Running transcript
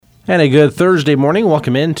And a good Thursday morning.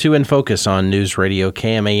 Welcome into In Focus on News Radio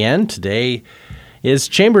KMAN. Today is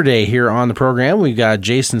Chamber Day here on the program. We've got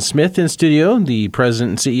Jason Smith in studio, the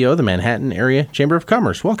president and CEO of the Manhattan Area Chamber of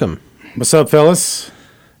Commerce. Welcome. What's up, fellas?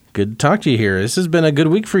 Good to talk to you here. This has been a good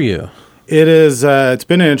week for you. It is. It's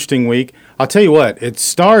been an interesting week. I'll tell you what. It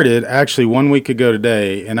started actually 1 week ago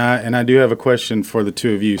today, and I do have a question for the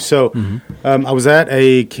two of you. So, I was at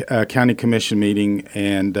a county commission meeting,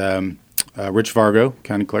 and Rich Vargo,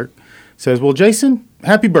 county clerk, says, "Well, Jason,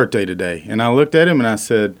 happy birthday today." And I looked at him and I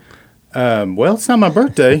said, "Well, it's not my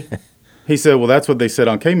birthday." He said, "Well, that's what they said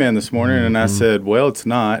on KMAN this morning." And I said, "Well, it's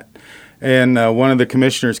not." And one of the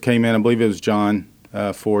commissioners came in, I believe it was John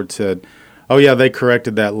Ford, said, "Oh, yeah, they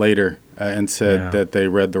corrected that later and said that they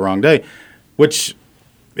read the wrong day," which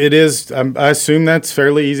it is. I assume that's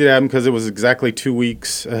fairly easy to happen because it was exactly 2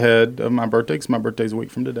 weeks ahead of my birthday, because my birthday's a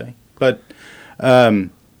week from today. But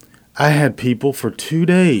I had people for 2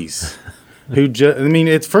 days who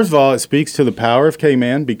it's first of all, it speaks to the power of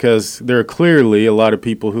KMAN because there are clearly a lot of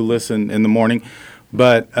people who listen in the morning.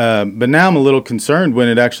 But now I'm a little concerned when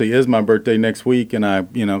it actually is my birthday next week, and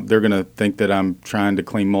they're going to think that I'm trying to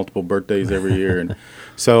claim multiple birthdays every year. And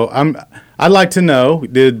so I'd like to know,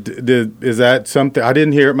 is that something? I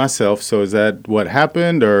didn't hear it myself, so is that what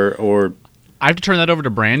happened or I have to turn that over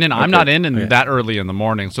to Brandon. I'm not in that early in the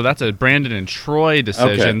morning, so that's a Brandon and Troy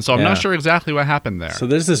decision. Okay. So I'm not sure exactly what happened there. So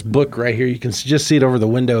there's this book right here. You can just see it over the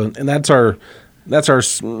window, and that's our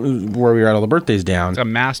where we write all the birthdays down. It's a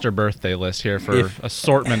master birthday list here for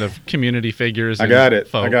assortment of community figures. I got it.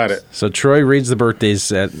 So Troy reads the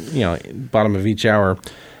birthdays at bottom of each hour,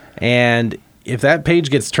 and if that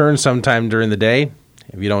page gets turned sometime during the day,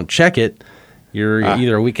 if you don't check it, you're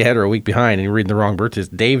either a week ahead or a week behind, and you're reading the wrong birthdays.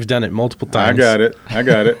 Dave's done it multiple times. I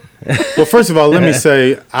got it. Well, first of all, let me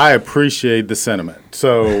say I appreciate the sentiment.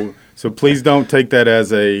 So please don't take that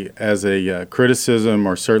as a criticism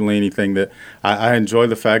or certainly anything. That I enjoy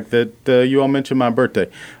the fact that you all mentioned my birthday.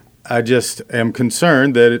 I just am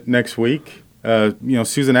concerned that next week,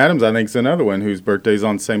 Susan Adams, I think, is another one whose birthday is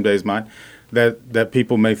on the same day as mine. That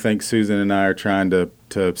people may think Susan and I are trying to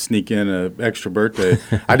sneak in an extra birthday.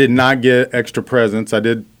 I did not get extra presents. I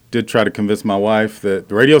did try to convince my wife that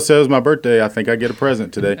the radio says my birthday. I think I get a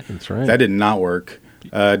present today. That's right. That did not work.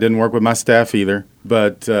 It didn't work with my staff either.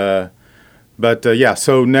 But yeah.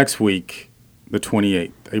 So next week, the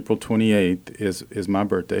 28th, April 28th is my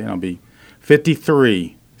birthday, and I'll be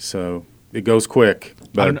 53. So it goes quick.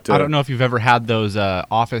 But I don't know if you've ever had those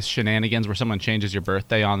office shenanigans where someone changes your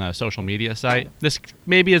birthday on a social media site. This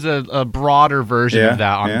maybe is a broader version of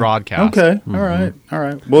that on broadcast. Okay. All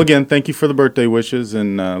right. Well, again, thank you for the birthday wishes,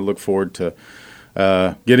 and look forward to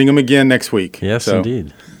getting them again next week. Yes,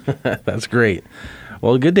 indeed. That's great.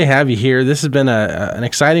 Well, good to have you here. This has been an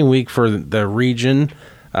exciting week for the region.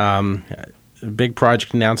 A big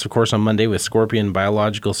project announced, of course, on Monday with Scorpion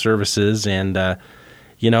Biological Services, and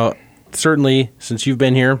certainly, since you've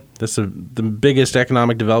been here, this is the biggest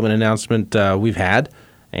economic development announcement we've had,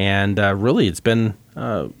 and really, it's been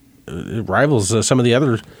it rivals some of the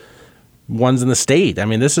other ones in the state. I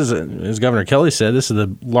mean, this is, as Governor Kelly said, this is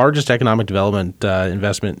the largest economic development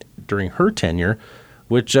investment during her tenure,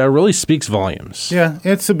 which really speaks volumes. Yeah,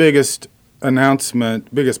 it's the biggest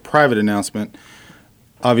private announcement,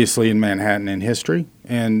 obviously, in Manhattan in history.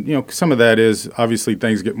 And, some of that is obviously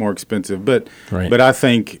things get more expensive. But I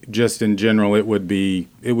think just in general, it would be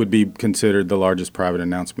considered the largest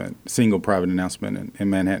single private announcement in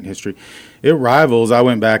Manhattan history. It rivals, I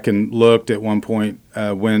went back and looked at one point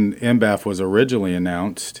when MBAF was originally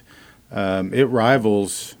announced. It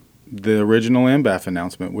rivals the original MBAF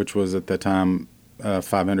announcement, which was at the time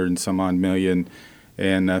 500 and some odd million.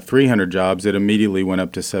 And 300 jobs, it immediately went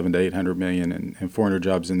up to 700 to 800 million, and 400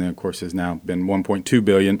 jobs, and then, of course, has now been 1.2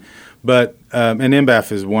 billion. But and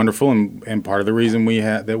MBAF is wonderful, and part of the reason we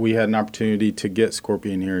had an opportunity to get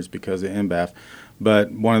Scorpion here is because of MBAF.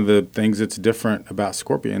 But one of the things that's different about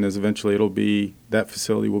Scorpion is eventually that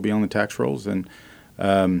facility will be on the tax rolls, and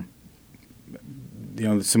some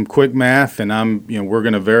quick math, and we're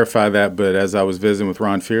going to verify that. But as I was visiting with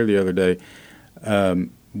Ron Fear the other day.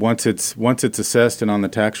 Once it's assessed and on the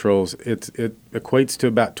tax rolls, it equates to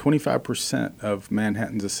about 25% of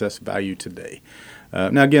Manhattan's assessed value today.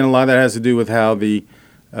 Now, again, a lot of that has to do with how the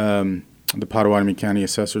Pottawatomie County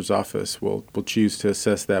Assessor's Office will choose to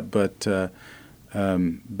assess that. But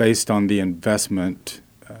based on the investment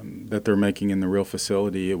that they're making in the real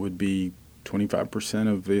facility, it would be 25%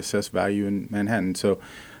 of the assessed value in Manhattan. So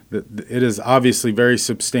it is obviously very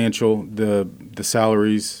substantial. The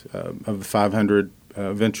salaries of the 500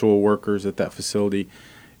 eventual workers at that facility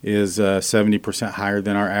is 70% higher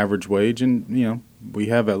than our average wage, and we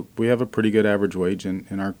have a pretty good average wage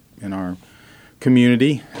in our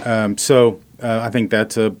community. I think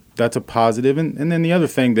that's a positive. And then the other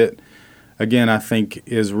thing that, again, I think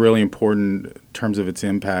is really important in terms of its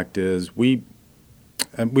impact is we've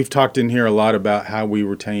talked in here a lot about how we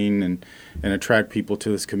retain and attract people to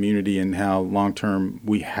this community, and how long-term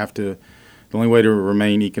the only way to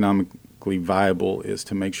remain economically viable is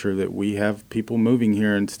to make sure that we have people moving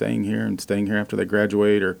here and staying here after they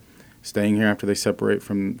graduate, or staying here after they separate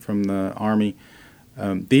from the Army.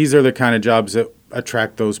 These are the kind of jobs that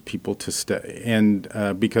attract those people to stay. And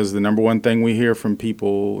because the number one thing we hear from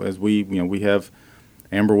people, as we have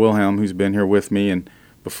Amber Wilhelm, who's been here with me, and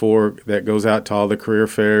before that goes out to all the career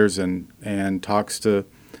fairs and talks to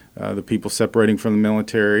the people separating from the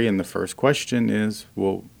military, and the first question is,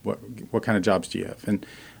 well, what kind of jobs do you have? And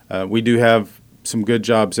we do have some good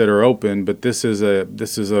jobs that are open, but this is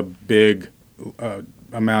a big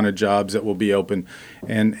amount of jobs that will be open,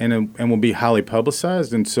 and will be highly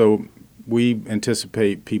publicized. And so we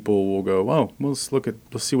anticipate people will go, oh, let's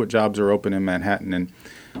see what jobs are open in Manhattan. And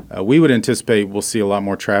we would anticipate we'll see a lot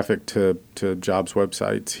more traffic to jobs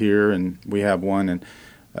websites here, and we have one, and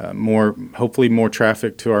hopefully more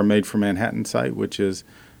traffic to our Made for Manhattan site, which is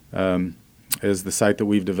the site that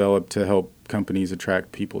we've developed to help companies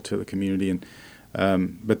attract people to the community. And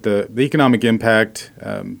but the economic impact,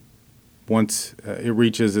 once it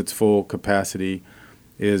reaches its full capacity,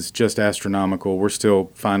 is just astronomical. We're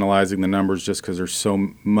still finalizing the numbers just because there's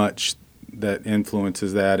so much that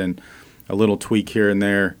influences that, and a little tweak here and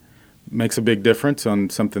there makes a big difference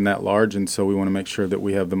on something that large, and so we want to make sure that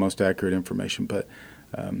we have the most accurate information. But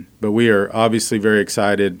we are obviously very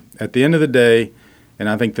excited. At the end of the day, and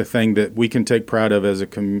I think the thing that we can take pride of as a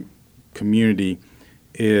community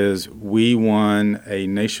is we won a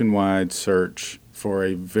nationwide search for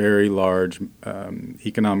a very large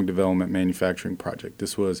economic development manufacturing project.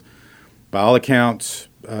 This was, by all accounts,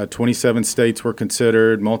 27 states were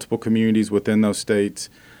considered, multiple communities within those states.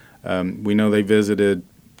 We know they visited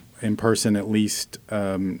in person at least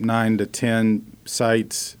 9 to 10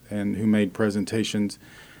 sites, and who made presentations.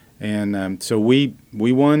 And so we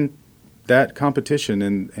won that competition,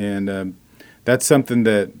 and that's something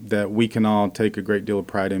that we can all take a great deal of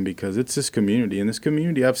pride in, because it's this community. And this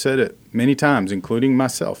community, I've said it many times, including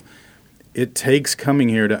myself, it takes coming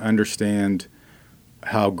here to understand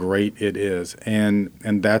how great it is. And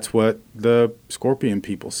that's what the Scorpion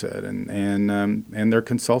people said, and their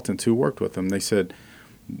consultants who worked with them. They said,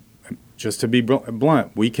 just to be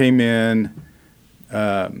blunt, we came in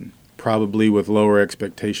probably with lower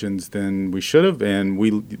expectations than we should have, and we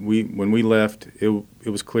when we left, it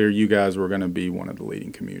was clear you guys were going to be one of the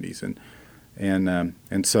leading communities, and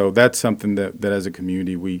so that's something that as a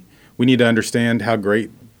community we need to understand how great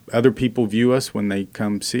other people view us when they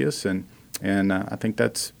come see us, and I think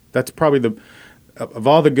that's probably of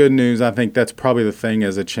all the good news, I think that's probably the thing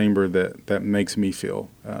as a chamber that makes me feel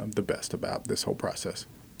the best about this whole process.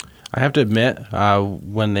 I have to admit,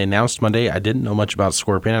 when they announced Monday, I didn't know much about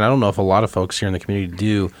Scorpion, and I don't know if a lot of folks here in the community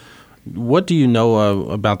do. What do you know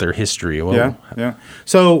about their history? Well, yeah.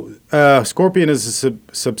 So Scorpion is a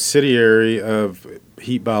subsidiary of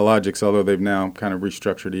Heat Biologics, although they've now kind of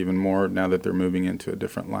restructured even more now that they're moving into a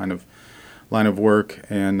different line of work,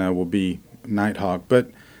 and will be Nighthawk.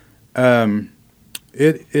 But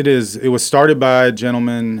it was started by a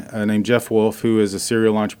gentleman named Jeff Wolf, who is a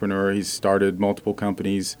serial entrepreneur. He's started multiple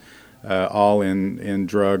companies, all in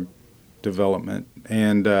drug development,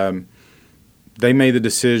 and they made the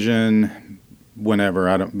decision whenever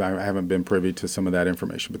I haven't been privy to some of that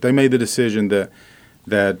information, but they made the decision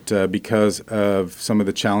that because of some of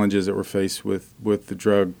the challenges that were faced with the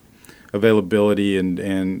drug availability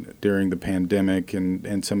and during the pandemic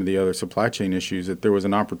and some of the other supply chain issues, that there was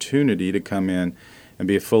an opportunity to come in and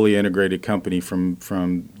be a fully integrated company from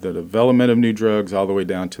the development of new drugs all the way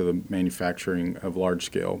down to the manufacturing of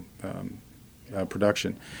large-scale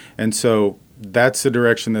production. And so that's the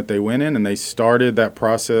direction that they went in, and they started that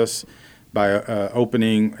process by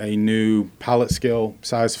opening a new pilot-scale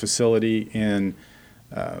size facility in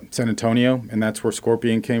San Antonio, and that's where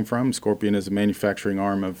Scorpion came from. Scorpion is a manufacturing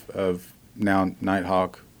arm of now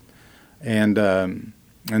Nighthawk.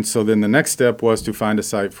 And so then the next step was to find a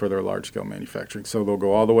site for their large-scale manufacturing. So they'll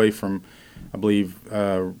go all the way from, I believe,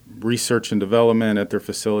 research and development at their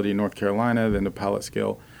facility in North Carolina, then to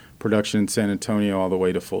pilot-scale production in San Antonio, all the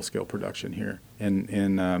way to full-scale production here in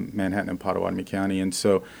Manhattan and Pottawatomie County. And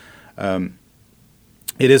so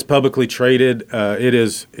it is publicly traded. It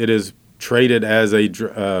is traded as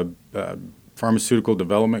a pharmaceutical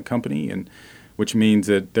development company, and which means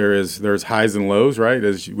that there's highs and lows, right?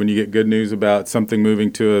 As when you get good news about something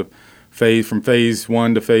moving to from phase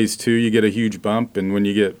 1 to phase 2, you get a huge bump, and when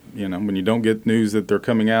you don't get news that they're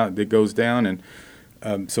coming out, it goes down, and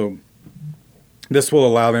so this will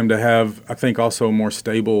allow them to have, I think, also more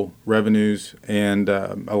stable revenues and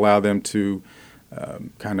allow them to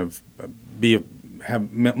have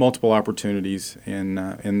multiple opportunities in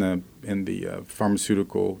the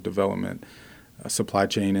pharmaceutical development supply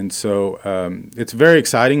chain, and so it's very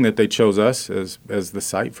exciting that they chose us as the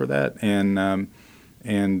site for that, and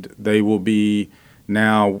they will be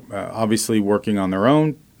now obviously working on their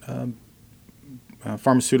own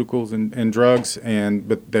pharmaceuticals and drugs,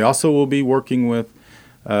 but they also will be working with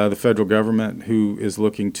the federal government, who is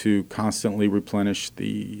looking to constantly replenish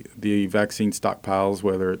the vaccine stockpiles,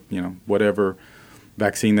 whether whatever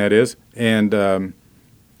vaccine that is, and are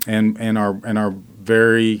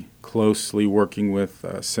very closely working with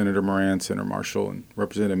Senator Moran, Senator Marshall, and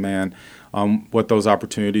Representative Mann on what those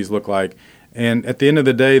opportunities look like. And at the end of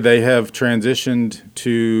the day, they have transitioned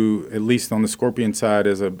to, at least on the Scorpion side,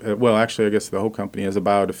 actually I guess the whole company, as a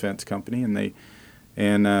biodefense company,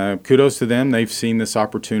 and kudos to them. They've seen this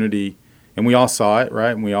opportunity, and we all saw it,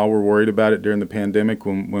 right? And we all were worried about it during the pandemic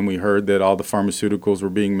when we heard that all the pharmaceuticals were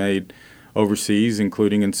being made overseas,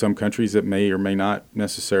 including in some countries that may or may not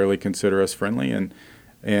necessarily consider us friendly,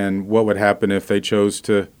 and what would happen if they chose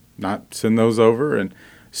to not send those over. And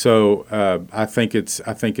so I think it's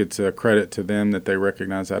a credit to them that they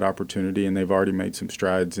recognize that opportunity, and they've already made some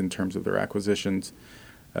strides in terms of their acquisitions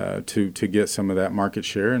to get some of that market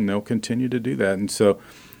share, and they'll continue to do that. And so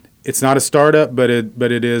it's not a startup, but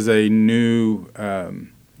it is a new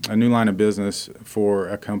line of business for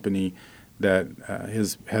a company that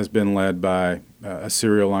has been led by a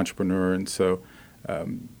serial entrepreneur, and so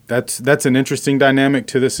that's an interesting dynamic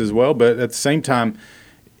to this as well. But at the same time,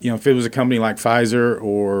 if it was a company like Pfizer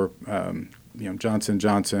or Johnson &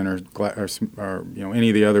 Johnson or any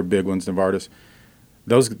of the other big ones, Novartis,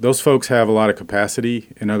 those folks have a lot of capacity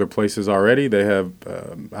in other places already. They have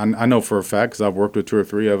I know for a fact, because I've worked with 2 or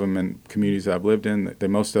 3 of them in communities I've lived in, that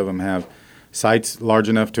most of them have sites large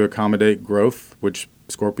enough to accommodate growth, which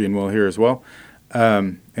Scorpion will here as well.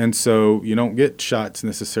 And so you don't get shots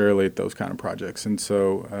necessarily at those kind of projects. And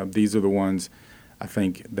so these are the ones I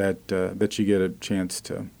think that you get a chance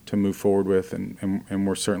to move forward with, and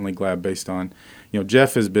we're certainly glad, based on,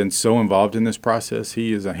 Jeff has been so involved in this process.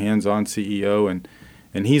 He is a hands-on CEO,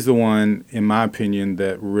 and he's the one, in my opinion,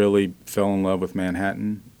 that really fell in love with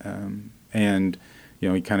Manhattan. And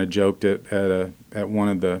he kind of joked at one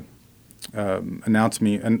of the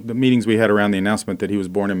announcement and the meetings we had around the announcement that he was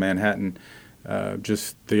born in Manhattan,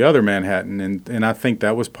 just the other Manhattan, and I think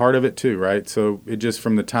that was part of it too, right? So it just,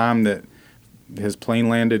 from the time that his plane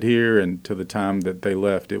landed here and to the time that they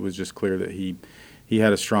left, it was just clear that he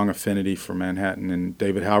had a strong affinity for Manhattan. And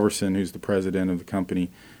David Halverson, who's the president of the company,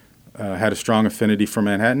 had a strong affinity for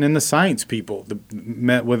Manhattan, and the science people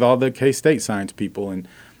met with all the K-State science people. And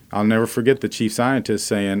I'll never forget the chief scientist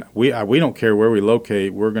saying, we don't care where we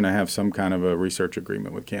locate, we're going to have some kind of a research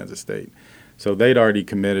agreement with Kansas State. So they'd already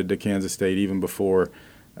committed to Kansas State even before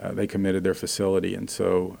they committed their facility. And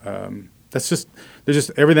so there's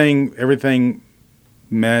just everything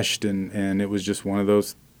meshed, and it was just one of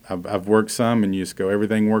those. I've worked some, and you just go,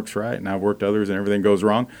 everything works right, and I've worked others, and everything goes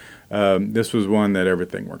wrong. This was one that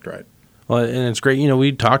everything worked right. Well, and it's great.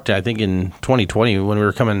 We talked, I think, in 2020 when we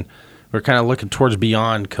were kind of looking towards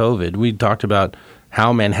beyond COVID. We talked about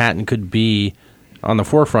how Manhattan could be on the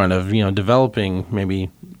forefront of developing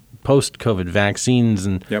maybe post-COVID vaccines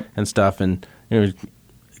and stuff, and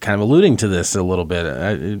kind of alluding to this a little bit.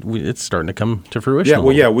 It's starting to come to fruition.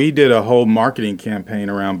 We did a whole marketing campaign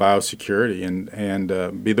around biosecurity, and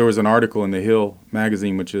there was an article in the Hill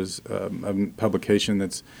magazine, which is a publication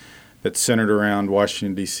that's centered around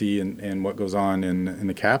Washington, D.C. and what goes on in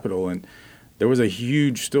the Capitol. And there was a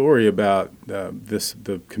huge story about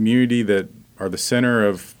the community that are the center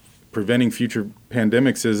of preventing future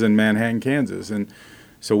pandemics is in Manhattan, Kansas. And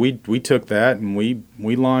so we took that, and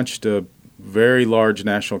we launched a very large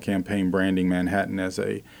national campaign branding Manhattan as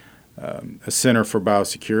a center for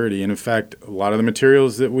biosecurity. And in fact, a lot of the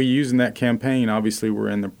materials that we use in that campaign obviously were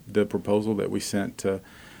in the proposal that we sent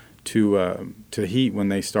to HEAT when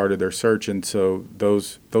they started their search. And so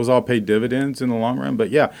those all paid dividends in the long run.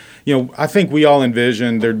 But I think we all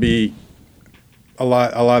envisioned there'd be a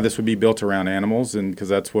lot of this would be built around animals, and because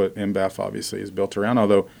that's what MBAF obviously is built around,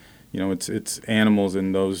 although it's animals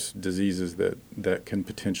and those diseases that can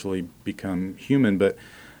potentially become human. But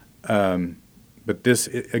this,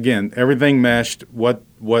 again, everything meshed.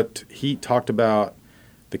 What HEAT talked about,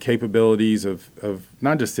 the capabilities of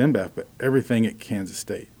not just MBAF, but everything at Kansas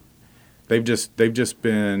State. They've just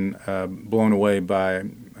been blown away by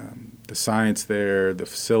science there, the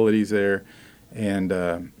facilities there, and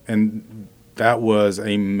that was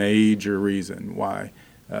a major reason why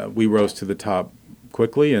we rose to the top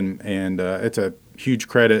quickly. And it's a huge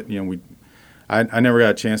credit. I never got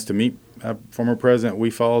a chance to meet former President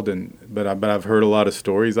Weefald, but I've heard a lot of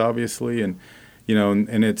stories, obviously, and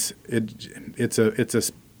it's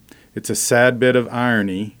a sad bit of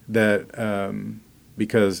irony that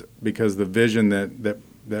because the vision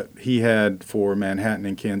that he had for Manhattan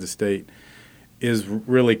and Kansas State is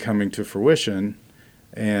really coming to fruition,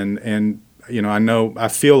 and I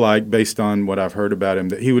feel like, based on what I've heard about him,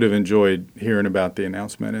 that he would have enjoyed hearing about the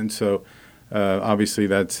announcement, and so obviously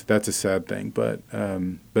that's a sad thing, but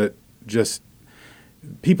just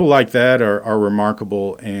people like that are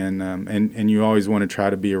remarkable, and you always want to try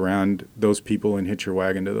to be around those people and hitch your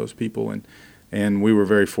wagon to those people, and we were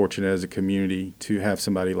very fortunate as a community to have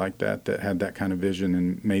somebody like that had that kind of vision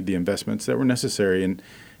and made the investments that were necessary, and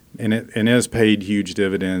it has paid huge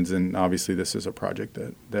dividends, and obviously this is a project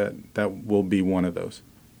that will be one of those.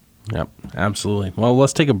 Yep, absolutely. Well,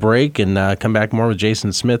 let's take a break and come back more with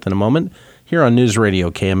Jason Smith in a moment here on News Radio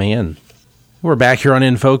KMAN. We're back here on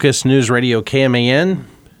In Focus, News Radio KMAN,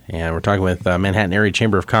 and we're talking with Manhattan Area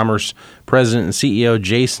Chamber of Commerce President and CEO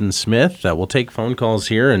Jason Smith. We'll take phone calls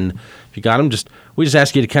here, and if you got them, we just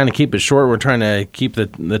ask you to kind of keep it short. We're trying to keep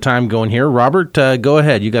the time going here. Robert, go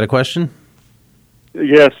ahead. You got a question?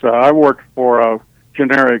 Yes, I worked for a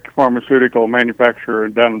generic pharmaceutical manufacturer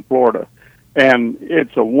down in Florida, and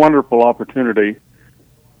it's a wonderful opportunity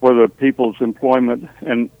for the people's employment,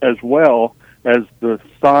 and as well as the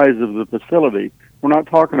size of the facility. We're not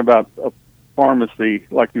talking about a pharmacy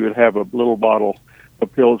like you would have a little bottle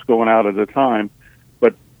of pills going out at a time,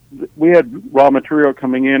 but we had raw material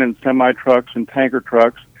coming in semi-trucks and tanker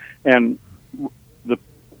trucks, and the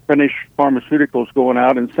finished pharmaceuticals going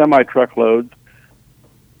out in semi-truck loads.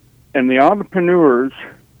 And the entrepreneurs,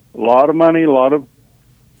 a lot of money, a lot of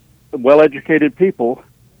well-educated people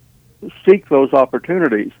seek those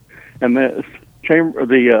opportunities. And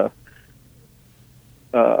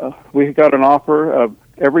we got an offer of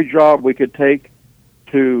every job we could take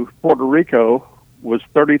to Puerto Rico was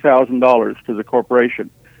 $30,000 to the corporation.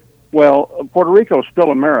 Well, Puerto Rico is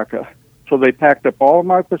still America, so they packed up all of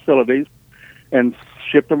my facilities and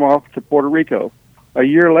shipped them off to Puerto Rico. A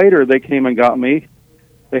year later, they came and got me.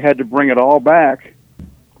 They had to bring it all back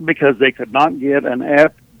because they could not get an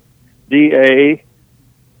FDA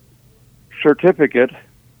certificate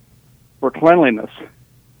for cleanliness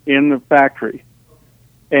in the factory.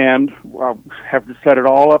 And I'll have to set it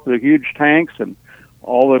all up, the huge tanks and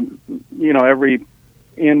all the, every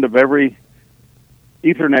end of every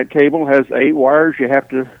Ethernet cable has 8 wires you have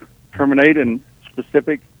to terminate in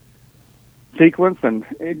specific sequence, and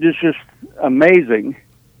it's just amazing.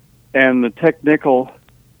 And the technical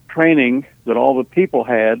training that all the people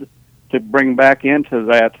had to bring back into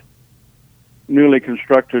that newly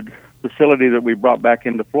constructed facility that we brought back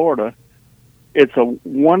into Florida, it's a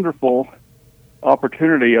wonderful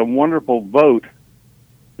opportunity, a wonderful vote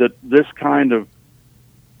that this kind of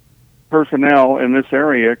personnel in this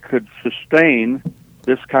area could sustain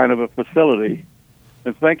this kind of a facility.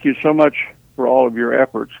 And thank you so much for all of your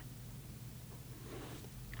efforts.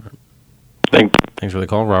 Thanks for the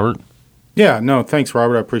call, Robert. Yeah, no, thanks,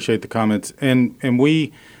 Robert. I appreciate the comments. And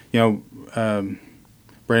we, Brandon,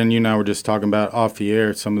 you and I were just talking about off the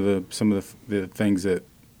air some of the things that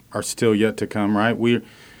are still yet to come. Right?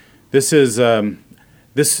 This is one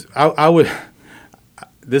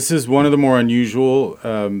of the more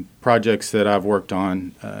unusual projects that I've worked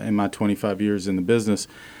on in my 25 years in the business,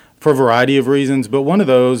 for a variety of reasons. But one of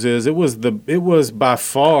those is it was by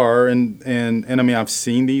far, and I mean, I've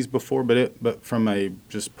seen these before, but from a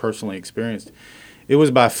just personally experienced, it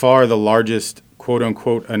was by far the largest quote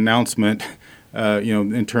unquote announcement,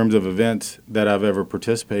 in terms of events that I've ever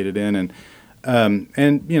participated in,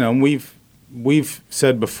 and we've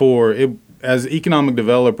said before, as economic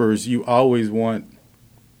developers, you always want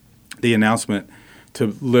the announcement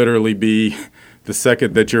to literally be the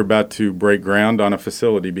second that you're about to break ground on a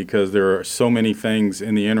facility, because there are so many things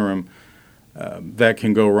in the interim that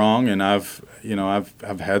can go wrong, and I've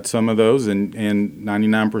had some of those, and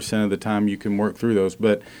 99% of the time you can work through those.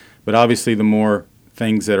 But obviously, the more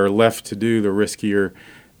things that are left to do, the riskier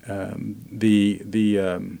the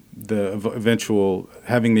eventual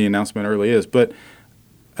having the announcement early is. But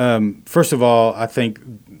first of all, I think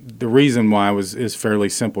the reason why is fairly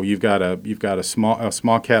simple. You've got a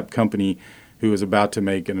small cap company who is about to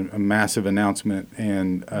make a massive announcement,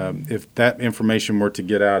 and if that information were to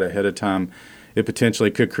get out ahead of time, it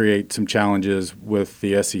potentially could create some challenges with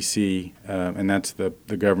the SEC, and that's the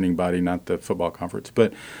governing body, not the football conference.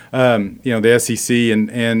 But the SEC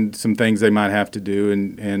and some things they might have to do,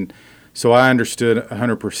 and so I understood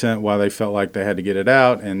 100% why they felt like they had to get it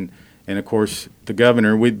out, and of course the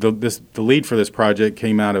governor, the lead for this project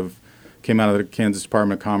came out of the Kansas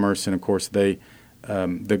Department of Commerce, and of course they're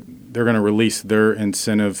going to release their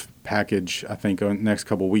incentive package, I think, in the next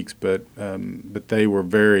couple of weeks. But they were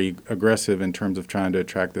very aggressive in terms of trying to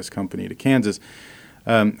attract this company to Kansas,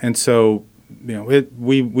 and so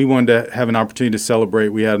we wanted to have an opportunity to celebrate.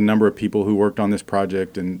 We had a number of people who worked on this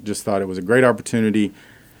project, and just thought it was a great opportunity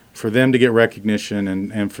for them to get recognition,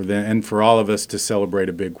 and for them and for all of us to celebrate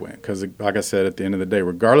a big win. Because, like I said, at the end of the day,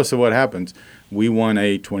 regardless of what happens, we won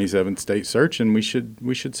a 27th state search, and we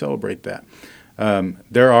should celebrate that.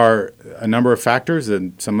 There are a number of factors,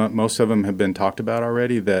 and most of them have been talked about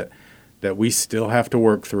already, that we still have to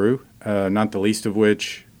work through. Not the least of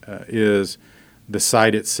which is the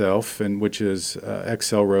site itself, and which is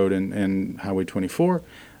Excel Road and Highway 24.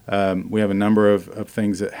 We have a number of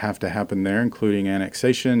things that have to happen there, including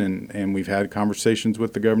annexation, and we've had conversations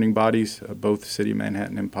with the governing bodies, both the City of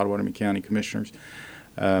Manhattan and Pottawatomie County commissioners,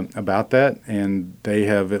 about that, and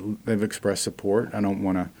they've expressed support. I don't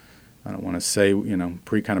want to say,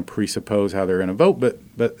 presuppose how they're going to vote,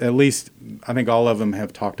 but at least I think all of them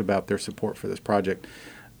have talked about their support for this project.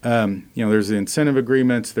 There's the incentive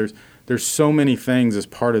agreements. There's so many things as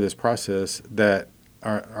part of this process that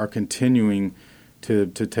are continuing to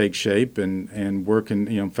take shape and work. And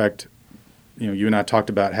in fact, you and I talked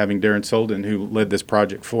about having Darren Solden, who led this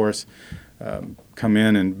project for us, come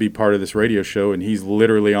in and be part of this radio show, and he's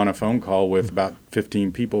literally on a phone call with about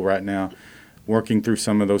 15 people right now, working through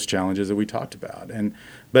some of those challenges that we talked about.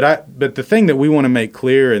 But the thing that we want to make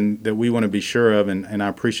clear, and that we want to be sure of, and I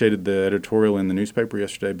appreciated the editorial in the newspaper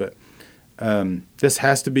yesterday, but this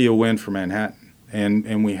has to be a win for Manhattan,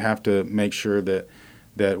 and we have to make sure that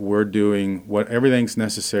we're doing everything's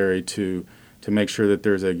necessary to make sure that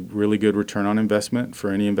there's a really good return on investment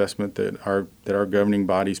for any investment that our governing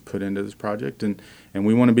bodies put into this project, and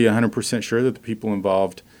we want to be 100% sure that the people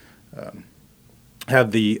involved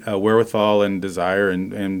have the wherewithal and desire,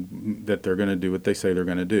 and that they're going to do what they say they're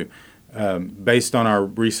going to do. Based on our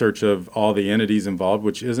research of all the entities involved,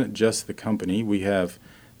 which isn't just the company,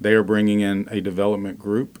 they are bringing in a development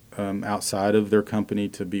group outside of their company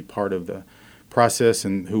to be part of the process,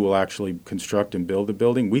 and who will actually construct and build the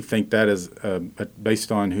building. We think that is, based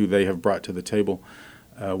on who they have brought to the table,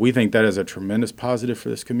 we think that is a tremendous positive for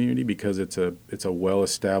this community, because it's a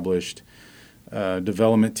well-established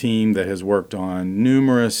development team that has worked on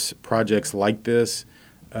numerous projects like this,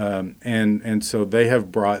 and so they have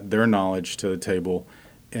brought their knowledge to the table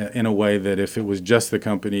in a way that if it was just the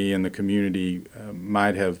company and the community,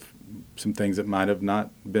 might have some things that might have not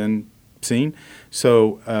been seen.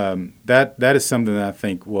 So that is something that I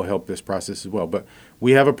think will help this process as well. But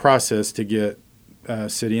we have a process to get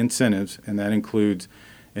city incentives, and that includes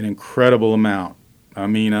an incredible amount, a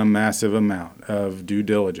massive amount of due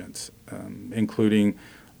diligence, including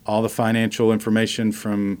all the financial information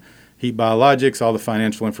from Heat Biologics, all the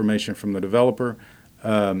financial information from the developer,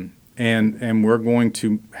 and we're going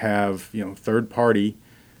to have third party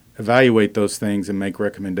evaluate those things and make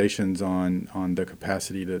recommendations on the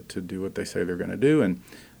capacity to do what they say they're going to do,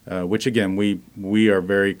 and which again we are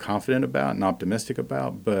very confident about and optimistic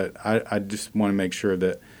about. But I just want to make sure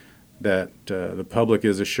that the public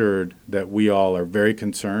is assured that we all are very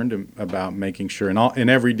concerned about making sure in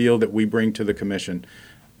every deal that we bring to the commission,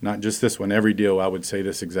 not just this one, every deal I would say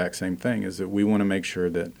this exact same thing, is that we want to make sure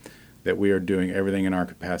that we are doing everything in our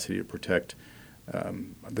capacity to protect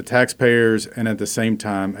the taxpayers, and at the same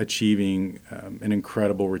time achieving an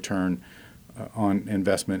incredible return on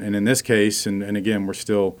investment. And in this case, and again, we're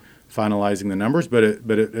still finalizing the numbers, but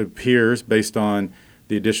it appears, based on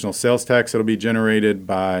the additional sales tax that will be generated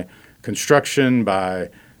by construction, by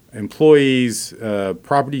employees,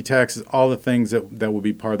 property taxes, all the things that will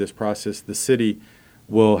be part of this process, the city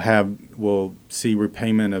will see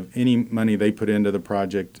repayment of any money they put into the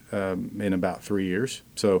project in about 3 years.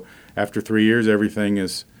 So after 3 years, everything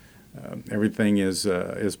is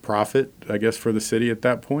profit, I guess, for the city at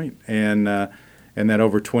that point, and that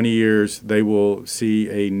over 20 years they will see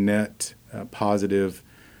a net positive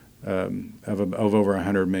of over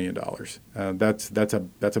 $100 million.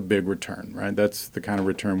 That's a big return, right? That's the kind of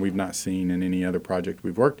return we've not seen in any other project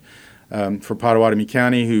we've worked. For Pottawatomie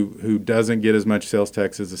County, who doesn't get as much sales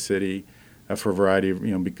tax as the city, for a variety of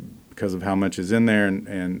because of how much is in there, and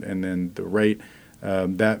then the rate,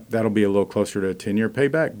 that'll be a little closer to a 10-year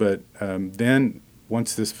payback. But then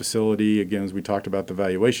once this facility, again, as we talked about the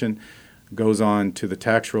valuation, goes on to the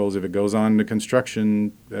tax rolls, if it goes on to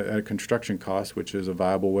construction cost, which is a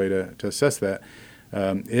viable way to assess that,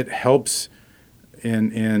 it helps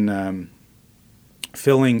in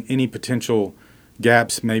filling any potential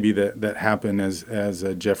gaps maybe that happen as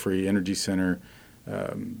a Jeffrey Energy Center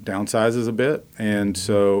downsizes a bit. And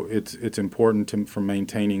so it's important for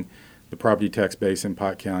maintaining the property tax base in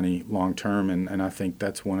Pot County long term, and I think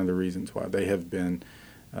that's one of the reasons why they have been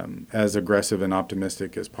as aggressive and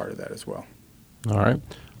optimistic as part of that as well. All right.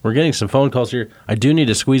 We're getting some phone calls here. I do need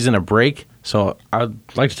to squeeze in a break, so I'd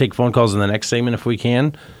like to take phone calls in the next segment if we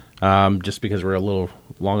can, just because we're a little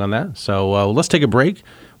long on that. So let's take a break.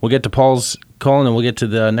 We'll get to Paul's call, and then we'll get to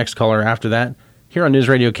the next caller after that here on News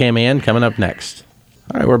Radio KMAN coming up next.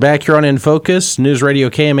 All right, we're back here on In Focus, News Radio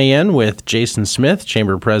KMAN with Jason Smith,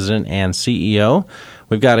 Chamber President and CEO.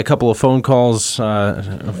 We've got a couple of phone calls,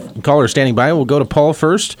 callers standing by. We'll go to Paul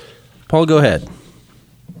first. Paul, go ahead.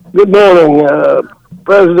 Good morning,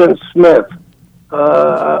 President Smith.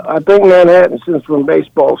 I think Manhattan, since when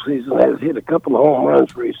baseball season, has hit a couple of home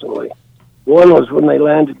runs recently. One was when they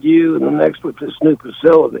landed you, and the next with this new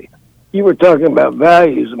facility. You were talking about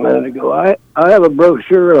values a minute ago. I have a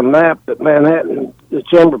brochure and a map that Manhattan, the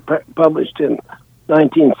Chamber published in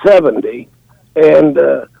 1970, and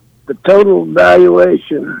the total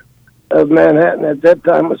valuation of Manhattan at that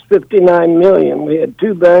time was $59 million. We had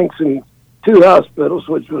 2 banks and 2 hospitals,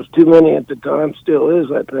 which was too many at the time, still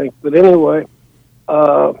is, I think. But anyway,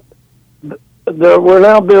 we're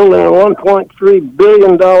now building a $1.3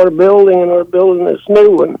 billion building, and we're building this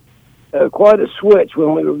new one. Quite a switch.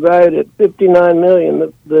 When we were valued at $59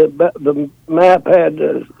 million, the map had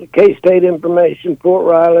K-State information, Fort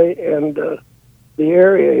Riley, and the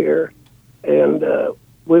area here. And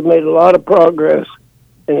we've made a lot of progress,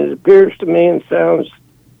 and it appears to me and sounds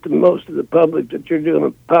to most of the public that you're doing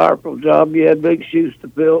a powerful job. You had big shoes to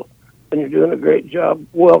fill, and you're doing a great job.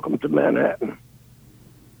 Welcome to Manhattan.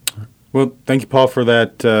 Well, thank you, Paul, for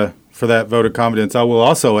that vote of confidence. I will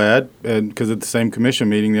also add, because at the same commission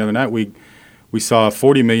meeting the other night, we saw a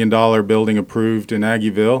 $40 million building approved in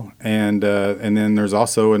Aggieville, and then there's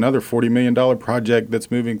also another $40 million project that's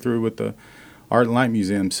moving through with the Art and Light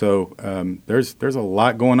Museum. So there's a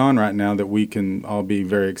lot going on right now that we can all be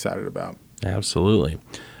very excited about. Absolutely.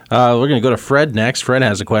 We're going to go to Fred next. Fred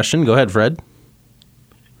has a question. Go ahead, Fred.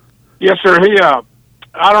 Yes, sir. Hey, I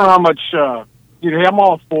don't know how much, I'm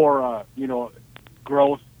all for,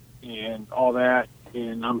 growth and all that,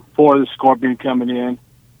 and I'm for the Scorpion coming in.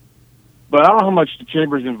 But I don't know how much the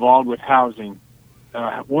Chamber's involved with housing.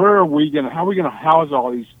 How are we going to house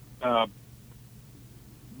all these,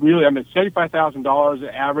 $75,000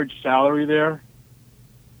 the average salary there?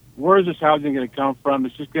 Where is this housing going to come from?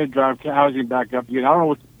 It's just going to drive housing back up again. I don't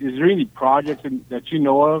know. Is there any projects that you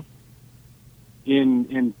know of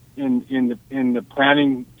in the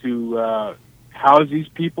planning to house these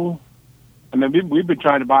people? I mean, we've been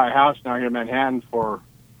trying to buy a house now here in Manhattan for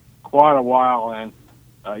quite a while, and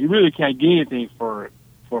you really can't get anything for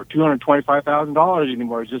 $225,000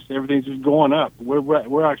 anymore. It's just everything's just going up.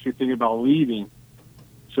 We're actually thinking about leaving.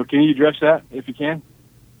 So can you address that if you can?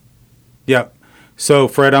 Yeah. So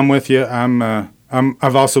Fred, I'm with you.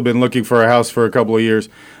 I've also been looking for a house for a couple of years.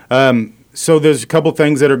 So there's a couple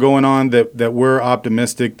things that are going on that we're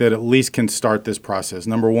optimistic that at least can start this process.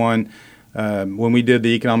 Number one, when we did the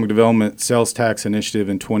Economic Development Sales Tax Initiative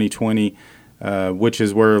in 2020, which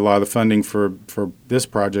is where a lot of the funding for this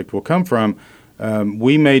project will come from,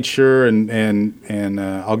 we made sure, and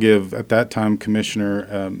I'll give at that time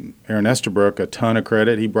Commissioner Aaron Estabrook a ton of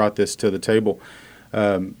credit. He brought this to the table.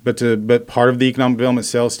 But part of the economic development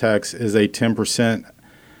sales tax is a 10%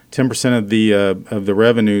 of the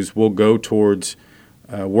revenues will go towards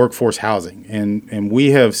workforce housing, and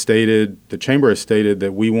we have stated, the Chamber has stated,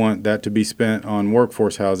 that we want that to be spent on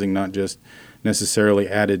workforce housing, not just necessarily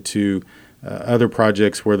added to other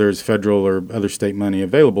projects where there's federal or other state money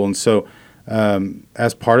available. And so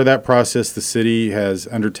as part of that process, the city has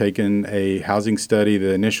undertaken a housing study.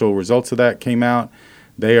 The initial results of that came out.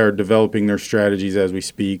 They are developing their strategies as we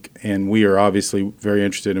speak, and we are obviously very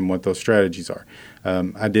interested in what those strategies are.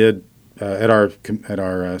 I did at our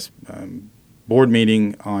board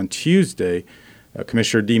meeting on Tuesday,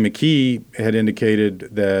 Commissioner D. McKee had indicated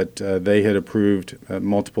that they had approved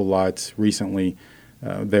multiple lots recently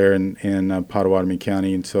there in Pottawatomie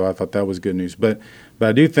County, and so I thought that was good news. But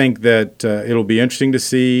I do think that it'll be interesting to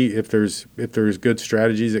see if there's good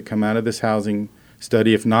strategies that come out of this housing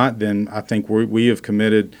study. If not, then I think we have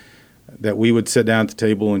committed that we would sit down at the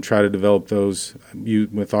table and try to develop those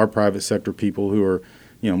with our private sector people who are,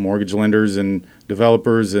 mortgage lenders and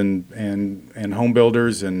developers and home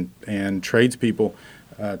builders and tradespeople,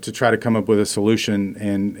 to try to come up with a solution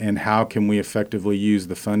and how can we effectively use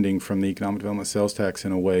the funding from the economic development sales tax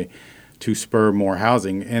in a way to spur more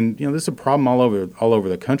housing. And this is a problem all over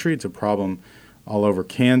the country. It's a problem all over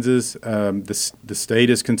Kansas. The state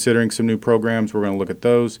is considering some new programs. We're going to look at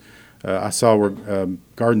those. I saw where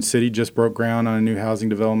Garden City just broke ground on a new housing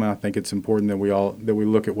development. I think it's important that we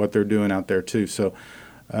look at what they're doing out there too. So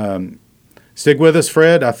stick with us,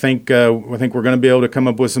 Fred. I think we're going to be able to come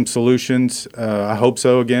up with some solutions. I hope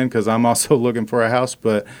so, again, because I'm also looking for a house.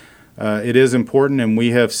 But it is important, and we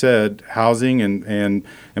have said housing and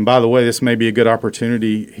by the way, this may be a good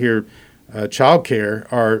opportunity here. Child care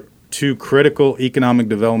are two critical economic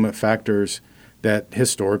development factors that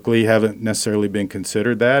historically haven't necessarily been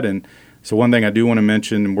considered that. And so one thing I do want to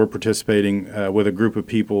mention, we're participating with a group of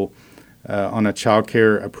people on a child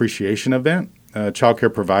care appreciation event, child care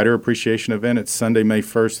provider appreciation event. It's Sunday, May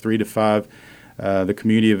 1st, 3 to 5. The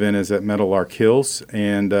community event is at Meadowlark Hills,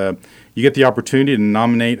 and you get the opportunity to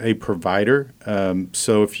nominate a provider.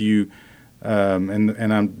 So if you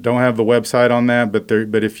and I don't have the website on that, but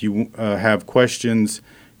if you have questions,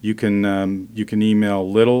 you can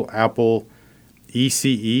email littleappleece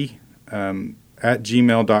at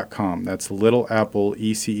gmail.com. That's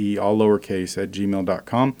littleappleece, all lowercase, at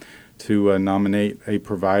gmail.com to nominate a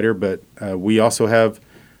provider. But we also have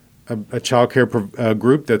a child care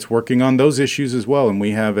group that's working on those issues as well. And we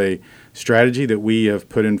have a strategy that we have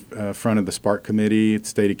put in front of the Spark Committee at the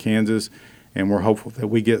state of Kansas. And we're hopeful that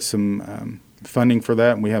we get some funding for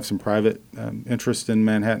that. And we have some private interest in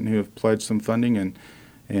Manhattan who have pledged some funding.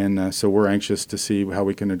 And so we're anxious to see how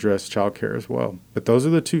we can address child care as well. But those are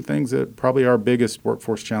the two things that probably are our biggest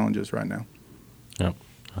workforce challenges right now. Yeah,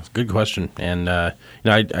 that's a good question. And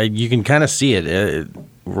you can kind of see it.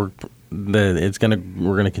 We're going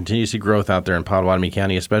to continue to see growth out there in Pottawatomie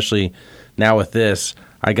County, especially now with this.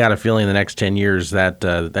 I got a feeling in the next 10 years that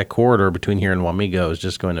that corridor between here and Wamego is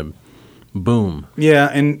just going to boom. Yeah,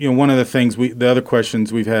 and one of the things the other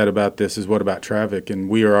questions we've had about this is what about traffic, and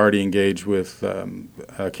we are already engaged with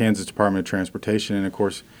Kansas Department of Transportation, and of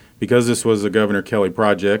course, because this was a Governor Kelly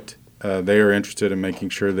project, they are interested in making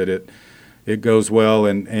sure that it goes well,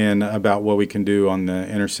 and about what we can do on the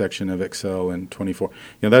intersection of Excel and 24.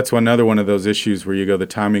 That's another one of those issues where you go, the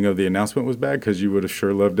timing of the announcement was bad, because you would have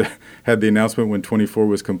sure loved to had the announcement when 24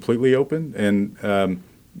 was completely open, and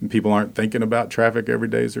people aren't thinking about traffic every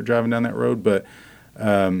day as they're driving down that road. But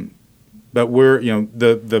we're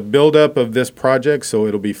the buildup of this project, so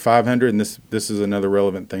it'll be 500, and this is another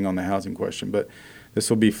relevant thing on the housing question. But this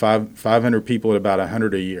will be 500 people at about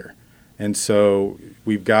 100 a year. And so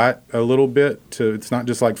we've got a little bit to. It's not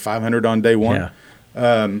just like 500 on day one.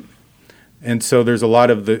 Yeah. And so there's a lot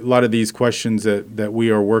of these questions that we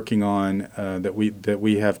are working on that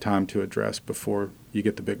we have time to address before you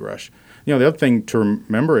get the big rush. The other thing to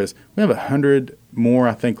remember is we have 100 more,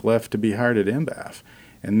 I think, left to be hired at MBAF.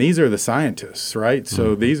 And these are the scientists, right? Mm-hmm.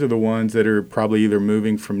 So these are the ones that are probably either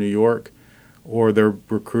moving from New York or they're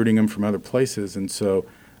recruiting them from other places. And so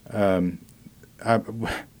I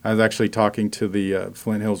was actually talking to the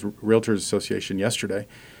Flint Hills Realtors Association yesterday,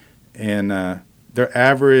 and their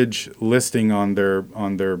average listing on their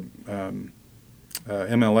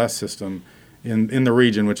MLS system in the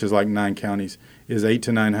region, which is like 9 counties, is 800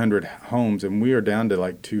 to 900 homes, and we are down to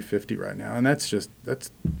like 250 right now, and that's just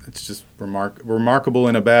remarkable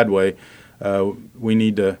in a bad way. We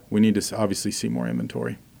need to obviously see more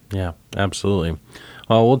inventory. Yeah, absolutely.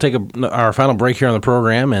 Well, we'll take our final break here on the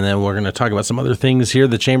program, and then we're going to talk about some other things here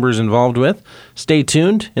the Chamber is involved with. Stay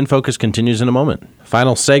tuned. In Focus continues in a moment.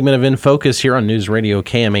 Final segment of In Focus here on News Radio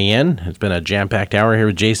KMAN. It's been a jam-packed hour here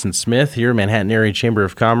with Jason Smith here, Manhattan Area Chamber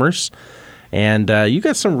of Commerce. And you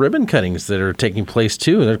got some ribbon cuttings that are taking place,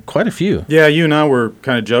 too. There are quite a few. Yeah, you and I were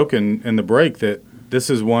kind of joking in the break that this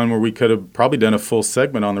is one where we could have probably done a full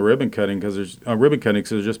segment on the ribbon cutting because there's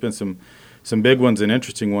just been some big ones and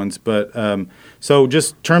interesting ones. But so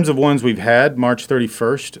just in terms of ones we've had, March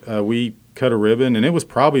 31st, we cut a ribbon, and it was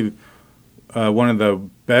probably one of the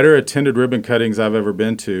better attended ribbon cuttings I've ever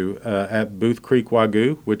been to at Booth Creek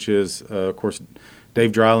Wagyu, which is, of course,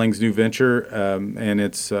 Dave Dreiling's new venture, and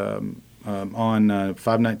it's on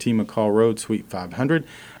 519 McCall Road, Suite 500.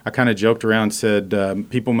 I kind of joked around, said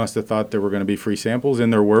people must have thought there were going to be free samples,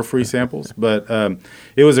 and there were free samples. But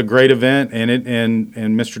it was a great event, and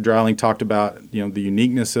Mr. Dreiling talked about the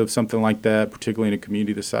uniqueness of something like that, particularly in a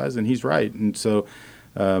community this size, and he's right. And so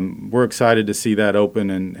we're excited to see that open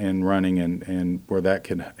and running and where that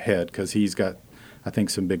can head, because he's got, I think,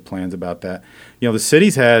 some big plans about that. The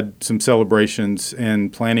city's had some celebrations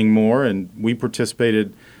and planning more, and we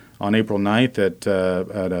participated on April 9th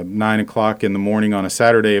at 9 o'clock in the morning on a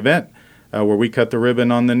Saturday event where we cut the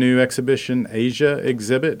ribbon on the new exhibition Asia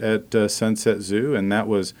exhibit at Sunset Zoo, and that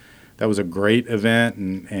was a great event,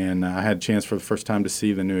 and I had a chance for the first time to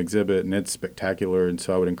see the new exhibit, and it's spectacular, and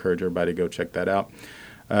so I would encourage everybody to go check that out.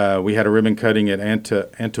 We had a ribbon cutting at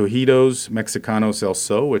Antojitos Mexicanos El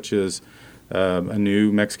Sol, which is a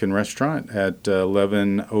new Mexican restaurant at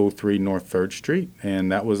 1103 North 3rd Street,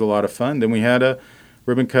 and that was a lot of fun. Then we had a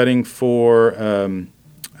ribbon cutting for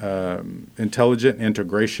Intelligent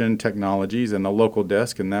Integration Technologies and the local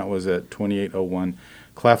desk, and that was at 2801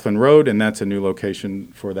 Claflin Road, and that's a new location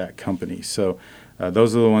for that company. So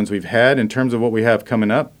those are the ones we've had. In terms of what we have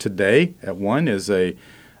coming up today at 1 is a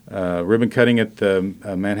ribbon cutting at the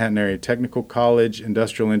Manhattan Area Technical College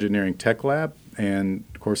Industrial Engineering Tech Lab, and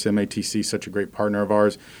of course MATC is such a great partner of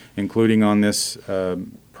ours, including on this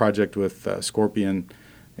project with Scorpion,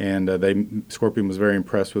 and Scorpion was very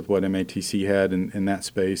impressed with what MATC had in that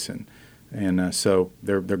space, and so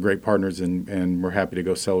they're great partners, and we're happy to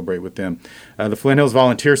go celebrate with them. The Flint Hills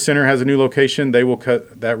Volunteer Center has a new location. They will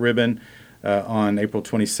cut that ribbon on April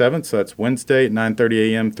 27th, so that's Wednesday at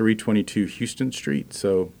 9:30 a.m., 322 Houston Street,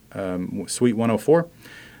 so Suite 104.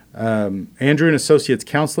 Andrew and Associates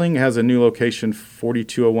Counseling has a new location,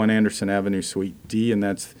 4201 Anderson Avenue, Suite D, and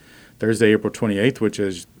that's Thursday, April 28th, which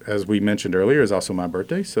is, as we mentioned earlier, is also my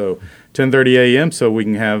birthday. So 10:30 a.m. so we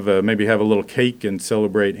can have maybe have a little cake and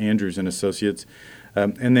celebrate Andrews and Associates.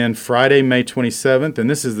 And then Friday, May 27th, and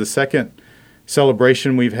this is the second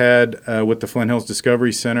celebration we've had with the Flint Hills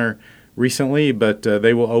Discovery Center recently, but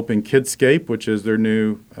they will open Kidscape, which is their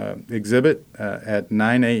new exhibit, at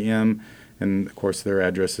 9 a.m. And, of course, their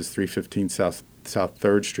address is 315 South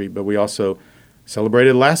 3rd Street. But we also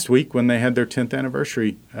celebrated last week when they had their 10th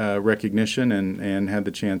anniversary recognition and had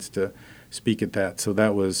the chance to speak at that. So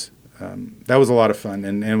that was a lot of fun,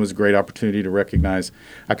 and it was a great opportunity to recognize.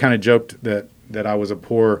 I kind of joked that I was a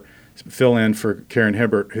poor fill-in for Karen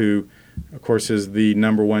Hibbert, who, of course, is the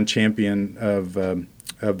 #1 champion of the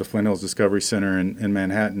Flint Hills Discovery Center in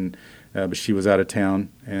Manhattan, but she was out of town,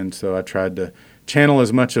 and so I tried to channel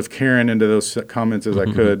as much of Karen into those comments as I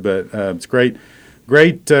could. But it's great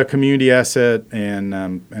community asset, and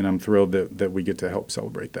I'm thrilled that we get to help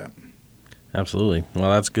celebrate that. Absolutely.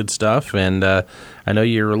 Well, that's good stuff, and I know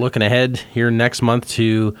you're looking ahead here next month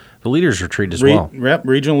to the Leaders Retreat as well. Yep,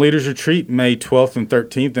 Regional Leaders Retreat, May 12th and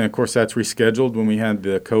 13th, and of course that's rescheduled when we had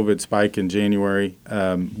the COVID spike in January.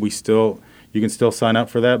 You can still sign up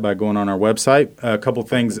for that by going on our website. A couple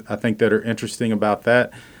things I think that are interesting about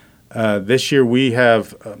that. This year we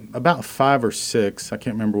have about 5 or 6, I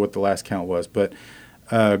can't remember what the last count was, but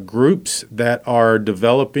groups that are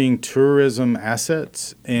developing tourism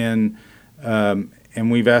assets, and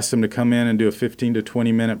we've asked them to come in and do a 15 to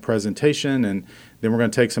 20-minute presentation, and then we're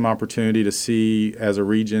going to take some opportunity to see, as a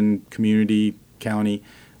region, community, county,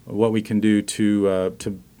 what we can do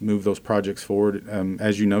to move those projects forward.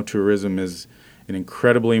 As you know, tourism is an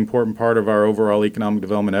incredibly important part of our overall economic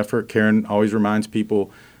development effort. Karen always reminds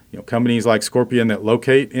people, companies like Scorpion that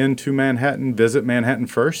locate into Manhattan visit Manhattan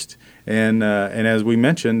first, and as we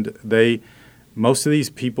mentioned, most of these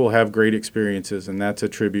people have great experiences, and that's a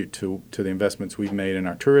tribute to the investments we've made in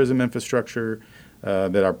our tourism infrastructure,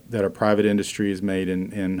 that our private industry has made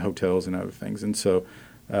in hotels and other things, and so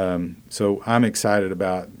I'm excited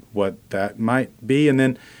about what that might be, and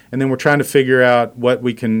then we're trying to figure out what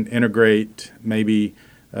we can integrate, maybe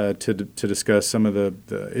to discuss some of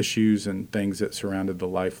the issues and things that surrounded the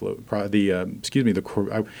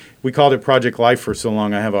we called it Project Life for so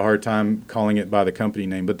long. I have a hard time calling it by the company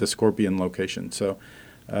name, but the Scorpion location. So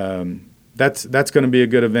that's going to be a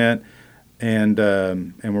good event, and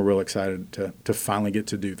we're real excited to finally get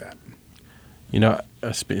to do that.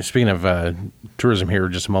 Speaking of tourism here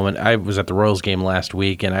just a moment, I was at the Royals game last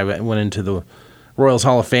week, and I went into the Royals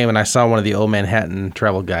Hall of Fame, and I saw one of the old Manhattan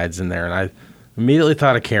travel guides in there, and I immediately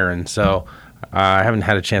thought of Karen. So I haven't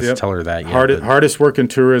had a chance to tell her that yet. Hardest working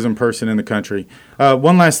tourism person in the country.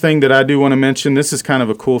 One last thing that I do want to mention, this is kind of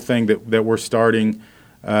a cool thing that we're starting.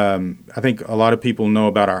 I think a lot of people know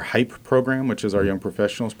about our HYPE program, which is our Young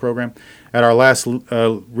Professionals program. At our last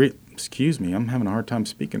I'm having a hard time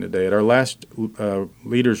speaking today. At our last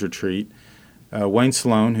Leaders Retreat, Wayne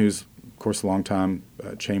Sloan, who's, of course, a longtime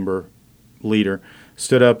chamber leader,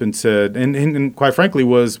 stood up and said, and quite frankly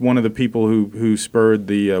was one of the people who spurred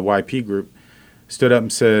the YP group, stood up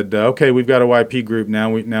and said, okay, we've got a YP group, now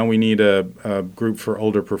we need a group for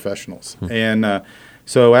older professionals. And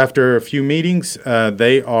so after a few meetings,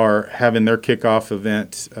 they are having their kickoff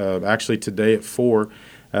event actually today at 4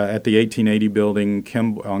 at the 1880 building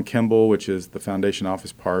on Kimball, which is the Foundation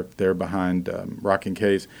Office Park there behind Rock and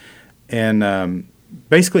K's. And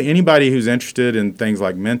basically anybody who's interested in things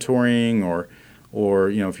like mentoring or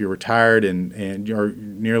if you're retired and you're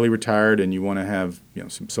nearly retired and you want to have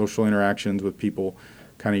some social interactions with people,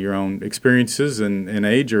 kind of your own experiences and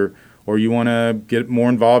age, or you want to get more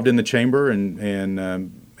involved in the chamber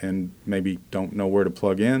and maybe don't know where to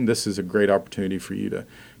plug in, this is a great opportunity for you to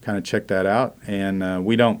kind of check that out. And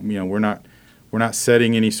we're not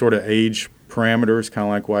setting any sort of age parameters, kind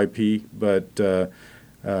of like YP, but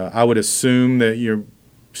I would assume that you're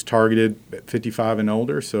targeted at 55 and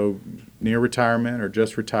older, so near retirement or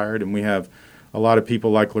just retired. And we have a lot of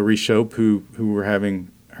people like Larry Shope who are having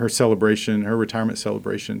her retirement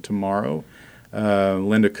celebration tomorrow.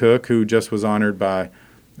 Linda Cook, who just was honored by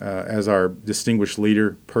as our distinguished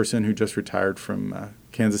leader person who just retired from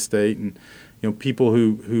Kansas State, and people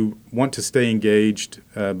who want to stay engaged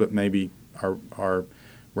but maybe are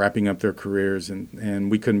wrapping up their careers, and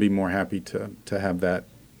we couldn't be more happy to have that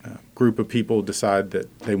group of people decide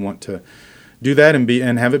that they want to do that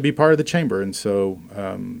and have it be part of the chamber. And so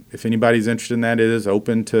if anybody's interested in that, it is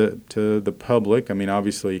open to the public. I mean,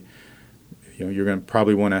 obviously, you're going to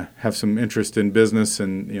probably want to have some interest in business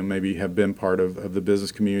and maybe have been part of the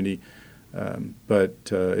business community, but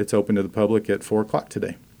it's open to the public at 4:00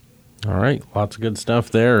 today. All right, lots of good stuff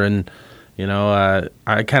there. And I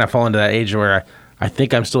kind of fall into that age where I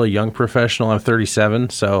think I'm still a young professional. I'm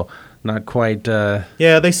 37, so not quite.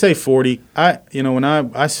 Yeah, they say 40. When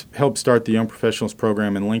I helped start the Young Professionals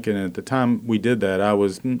program in Lincoln, and at the time we did that, I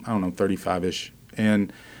was 35-ish,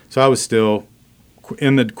 and so I was still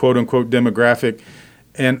in the quote unquote demographic.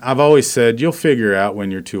 And I've always said, you'll figure out when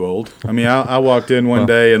you're too old. I mean, I walked in one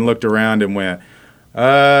day and looked around and went,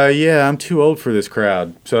 yeah, I'm too old for this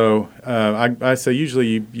crowd. So I say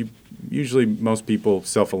usually most people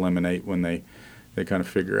self-eliminate when they kind of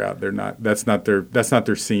figure out that's not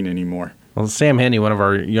their scene anymore. Well, Sam Henney, one of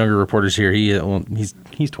our younger reporters here,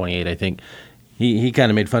 he's 28, I think. He kind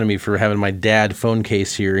of made fun of me for having my dad phone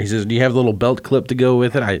case here. He says, "Do you have a little belt clip to go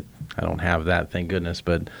with it?" I don't have that, thank goodness.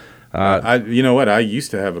 But you know what? I used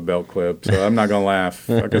to have a belt clip, so I'm not gonna laugh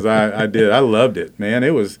because I did. I loved it, man.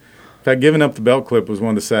 It was. In fact, giving up the belt clip was one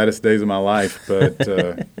of the saddest days of my life, but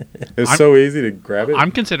it was so easy to grab it.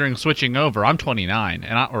 I'm considering switching over. I'm 29,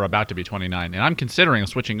 or about to be 29, and I'm considering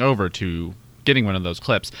switching over to getting one of those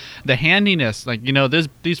clips. The handiness,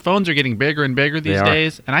 these phones are getting bigger and bigger these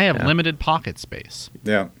days, and I have limited pocket space.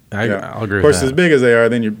 Yeah, I'll agree with that. Of course, as big as they are,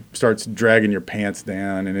 then you start dragging your pants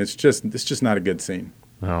down, and it's just not a good scene.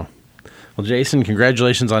 Oh. Well, Jason,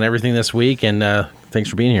 congratulations on everything this week, and thanks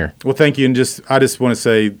for being here. Well, thank you, and I just want to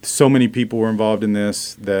say so many people were involved in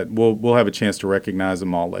this that we'll have a chance to recognize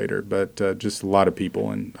them all later, but just a lot of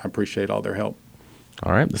people, and I appreciate all their help.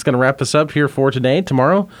 All right, that's going to wrap us up here for today.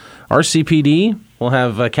 Tomorrow, RCPD will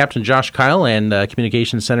have Captain Josh Kyle and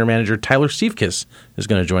Communications Center Manager Tyler Siefkis is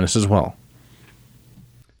going to join us as well.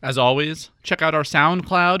 As always, check out our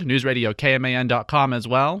SoundCloud, newsradio KMAN.com as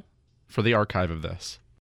well, for the archive of this.